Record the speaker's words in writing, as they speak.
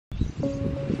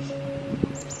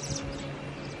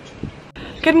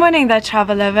Good morning there,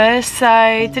 travel lovers.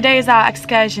 So today is our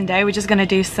excursion day. We're just gonna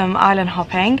do some island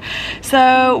hopping.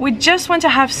 So we just want to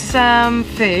have some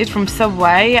food from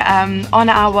Subway on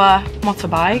our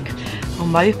motorbike or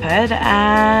moped,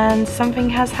 and something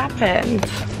has happened.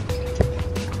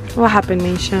 What happened,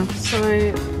 Misha?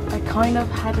 So I kind of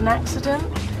had an accident.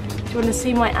 Do you want to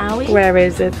see my owie? Where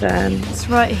is it then? It's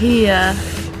right here.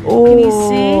 Oh, can you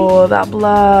see? That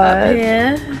blood. Up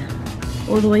here.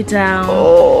 All the way down.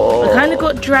 Oh. I kind of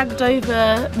got dragged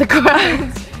over the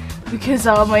ground because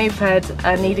our moped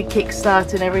needed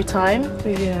kick-starting every time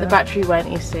the battery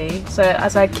went, you see. So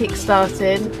as I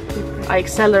kick-started, I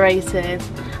accelerated,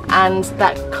 and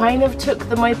that kind of took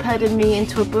the moped and me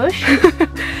into a bush.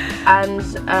 And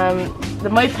the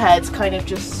moped kind of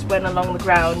just went along the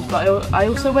ground, but I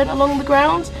also went along the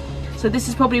ground. So this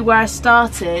is probably where I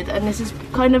started, and this is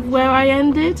kind of where I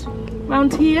ended.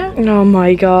 Around here. Oh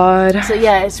my god. So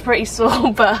yeah, it's pretty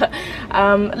sore, but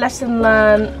lesson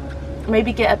learned,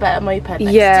 maybe get a better moped next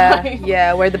time.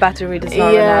 Yeah, where the battery does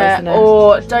not run out, isn't it?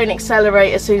 Or don't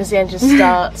accelerate as soon as the engine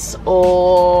starts,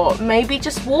 or maybe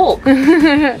just walk.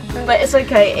 But it's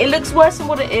okay, it looks worse than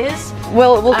what it is.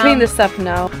 We'll clean this up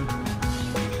now.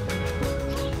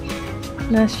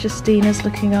 Nurse Justina's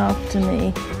looking after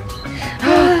me.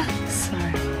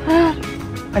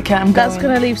 Okay, I'm going. That's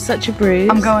gonna leave such a bruise.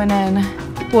 I'm going in.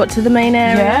 What, to the main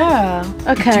area? Yeah.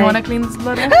 Okay. Do you want to clean this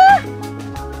blood in? So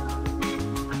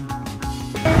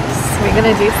we're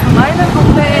gonna do some island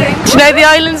hopping. Do you know the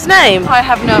island's name? I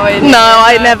have no idea. No,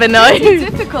 I never know. It's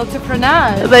difficult to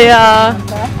pronounce. They are.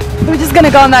 We're just gonna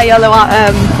go on that yellow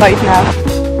boat now.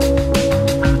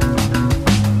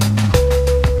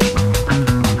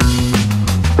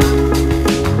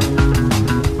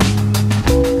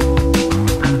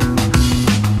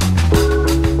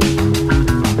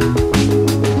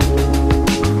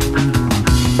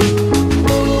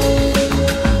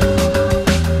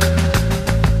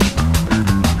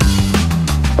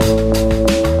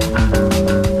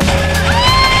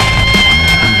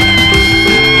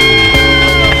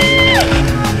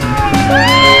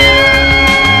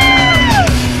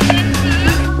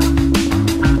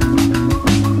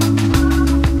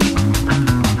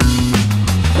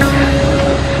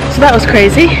 That was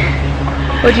crazy.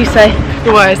 What'd you say?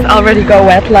 The worst. I already got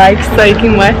wet, like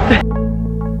soaking wet.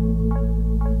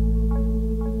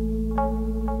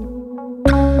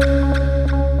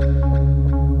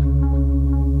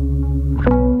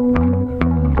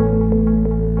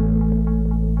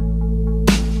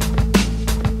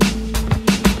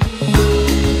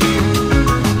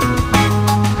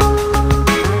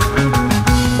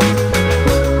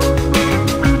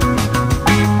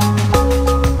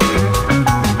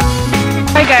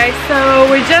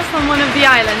 So we're just on one of the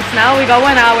islands now. We got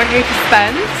 1 hour here to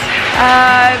spend.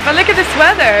 But look at this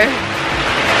weather.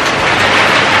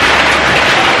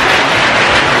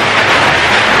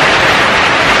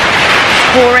 It's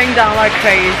pouring down like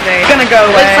crazy. It's gonna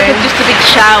go away. Looks like just a big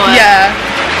shower. Yeah.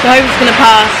 So I hope it's gonna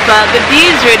pass, but the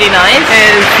view's really nice.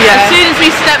 It is, yeah. As soon as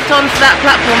we stepped onto that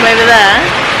platform over there,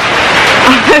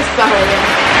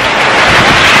 sorry.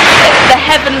 The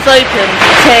heavens open.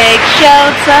 Take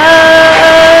shelter.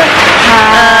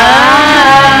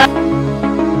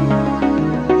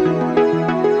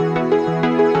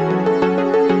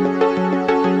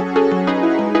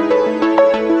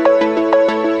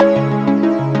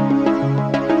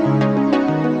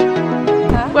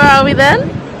 Where are we then?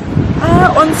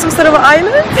 On some sort of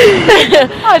island?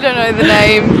 I don't know the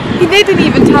name. He didn't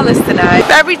even tell us the name.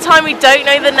 Every time we don't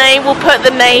know the name, we'll put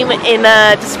the name in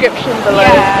a description below.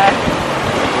 Yeah.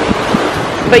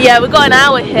 But yeah, we've got an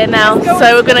hour here now,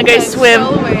 so we're gonna go swim.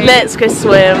 Let's go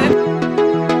swim.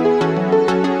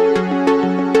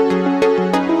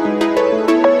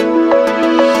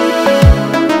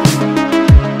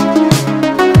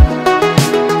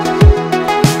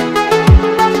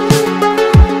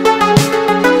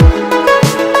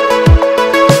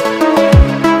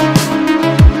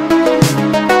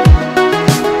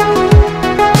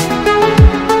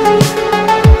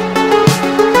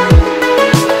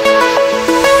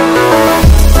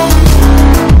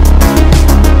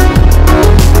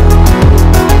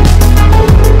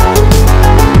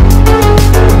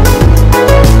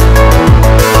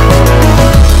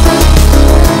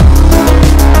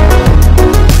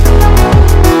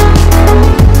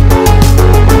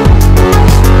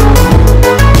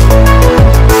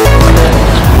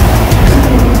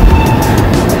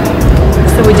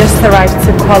 Arrived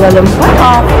to Kuala Lumpur.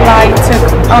 Our flight took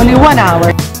only 1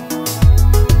 hour.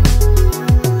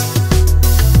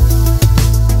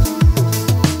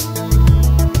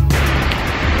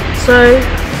 So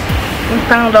We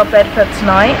found our bed for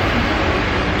tonight.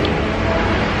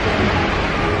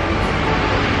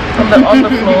 On the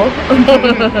floor.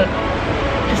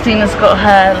 Christina's got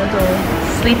her little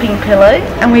sleeping pillow.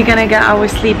 And we're gonna get our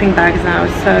sleeping bags now,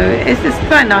 so it's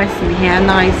quite nice in here,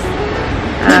 nice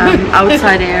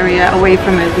outside area, away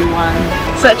from everyone.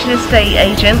 Such an estate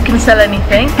agent, can sell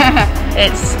anything.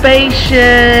 It's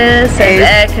spacious, there's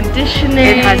air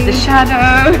conditioning. It has the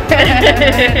shadow.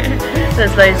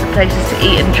 There's loads of places to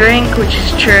eat and drink, which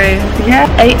is true. Yeah.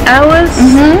 8 hours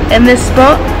in this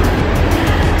spot.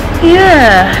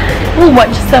 Yeah. We'll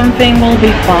watch something, we'll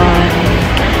be fine.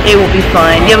 It will be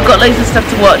fine. Yeah, we've got loads of stuff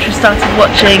to watch. We started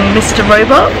watching Mr.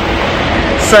 Robot.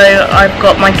 So I've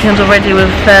got my Kindle ready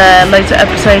with loads of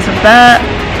episodes of that.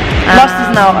 Lost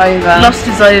is now over. Lost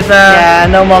is over. Yeah,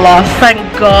 no more Lost. Thank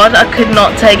God. I could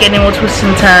not take any more twists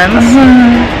and turns.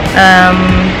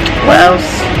 What else?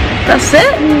 That's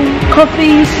it.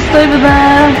 Coffee's just over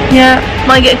there. Yeah.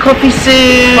 Might get coffee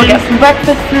soon. We'll get some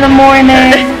breakfast in the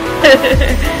morning.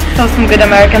 So some good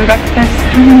American breakfast.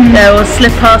 Yeah, we'll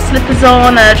slip our slippers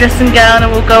on, our dressing gown, and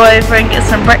we'll go over and get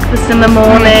some breakfast in the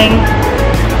morning.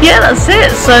 Yeah, that's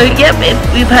it. So, yep,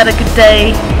 we've had a good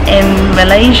day in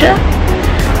Malaysia.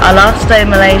 Our last day in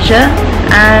Malaysia,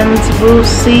 and we'll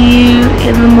see you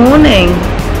in the morning.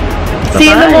 Bye-bye. See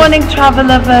you in the morning, travel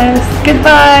lovers.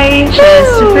 Goodbye.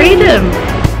 Cheers to freedom.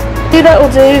 That'll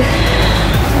do.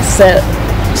 That's it.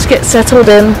 Let's get settled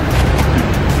in.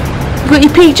 Got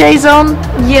your PJs on?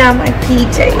 Yeah, my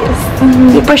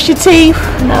PJs. You brush your teeth?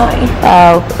 No.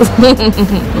 Oh.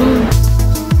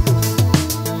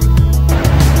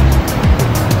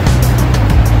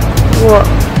 What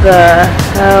the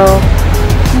hell?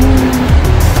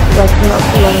 That's not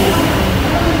the longest.